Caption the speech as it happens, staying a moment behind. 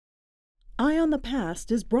Eye on the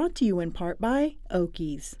Past is brought to you in part by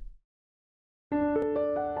Okies.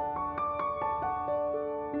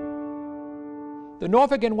 The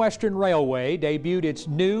Norfolk and Western Railway debuted its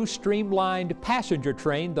new streamlined passenger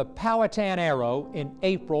train, the Powhatan Arrow, in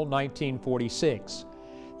April 1946.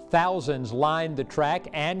 Thousands lined the track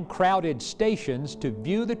and crowded stations to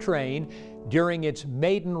view the train during its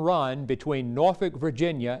maiden run between Norfolk,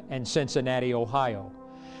 Virginia and Cincinnati, Ohio.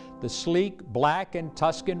 The sleek black and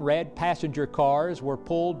Tuscan red passenger cars were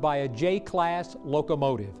pulled by a J-class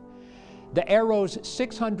locomotive. The Arrow's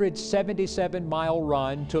 677-mile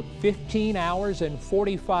run took 15 hours and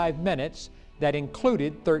 45 minutes that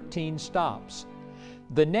included 13 stops.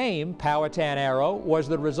 The name Powhatan Arrow was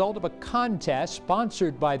the result of a contest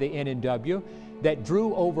sponsored by the N&W that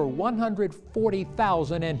drew over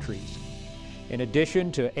 140,000 entries. In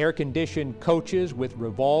addition to air-conditioned coaches with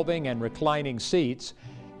revolving and reclining seats,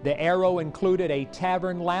 the Arrow included a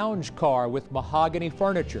tavern lounge car with mahogany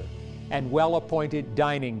furniture and well-appointed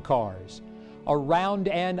dining cars. A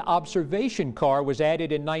round-end observation car was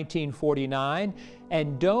added in 1949,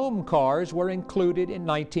 and dome cars were included in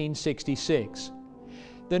 1966.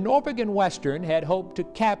 The Norfolk and Western had hoped to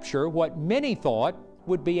capture what many thought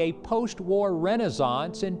would be a post-war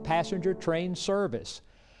renaissance in passenger train service.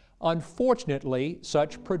 Unfortunately,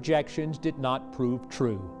 such projections did not prove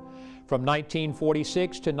true. From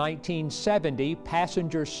 1946 to 1970,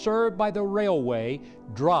 passengers served by the railway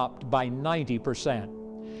dropped by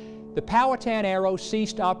 90%. The Powhatan Arrow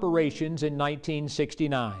ceased operations in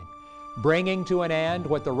 1969, bringing to an end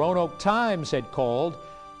what the Roanoke Times had called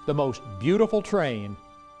the most beautiful train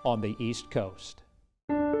on the East Coast.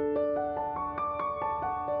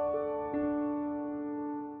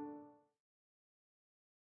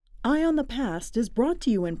 Eye on the Past is brought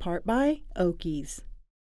to you in part by Okies.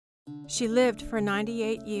 She lived for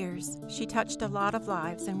 98 years. She touched a lot of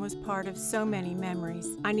lives and was part of so many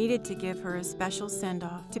memories. I needed to give her a special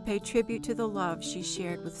send-off to pay tribute to the love she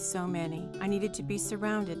shared with so many. I needed to be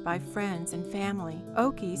surrounded by friends and family.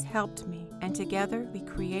 Okies helped me, and together we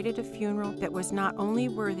created a funeral that was not only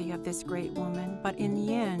worthy of this great woman, but in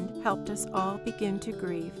the end helped us all begin to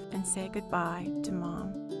grieve and say goodbye to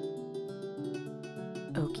Mom.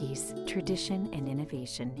 Okies, tradition and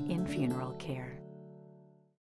innovation in funeral care.